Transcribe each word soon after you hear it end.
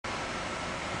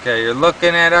Okay, you're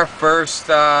looking at our first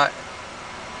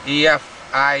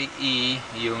EFIE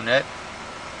unit.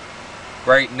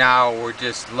 Right now we're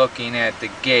just looking at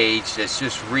the gauge that's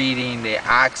just reading the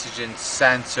oxygen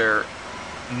sensor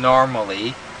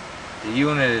normally. The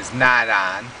unit is not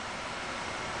on.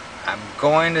 I'm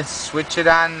going to switch it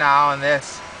on now, and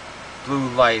this blue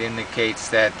light indicates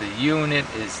that the unit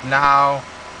is now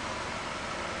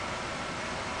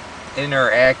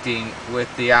interacting with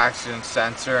the oxygen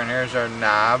sensor. And here's our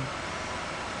knob.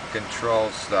 It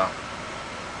controls the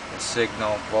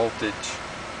signal voltage,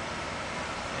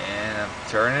 and I'm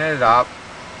turning it up.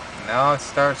 Now it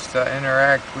starts to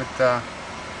interact with the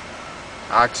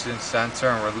oxygen sensor,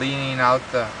 and we're leaning out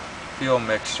the fuel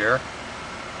mixture.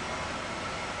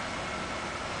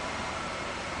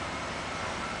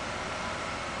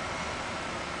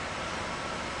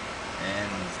 And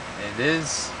it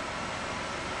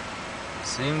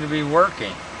seems to be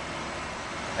working.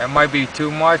 That might be too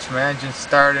much. My engine's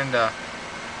starting to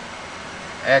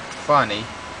act funny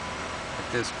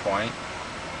at this point.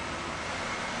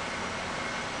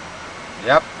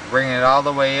 Yep, bringing it all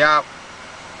the way up.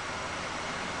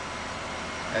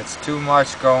 That's too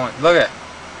much going. Look at it.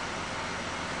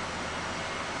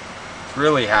 It's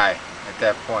really high at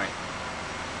that point.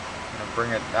 I'm going to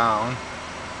bring it down.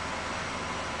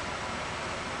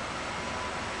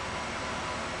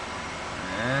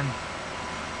 And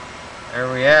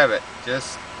there we have it.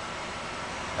 Just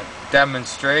a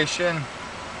demonstration.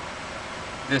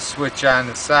 This switch on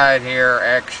the side here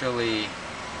actually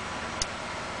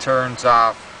turns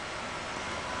off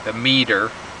the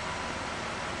meter.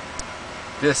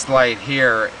 This light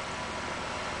here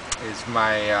is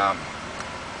my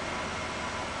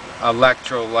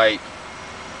electrolyte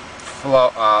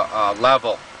flow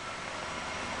level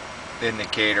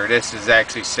indicator. This is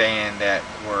actually saying that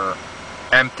we're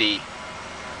empty,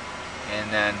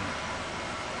 and then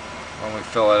when we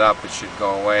fill it up it should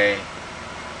go away.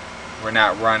 We're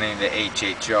not running the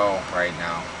HHO right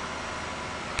now.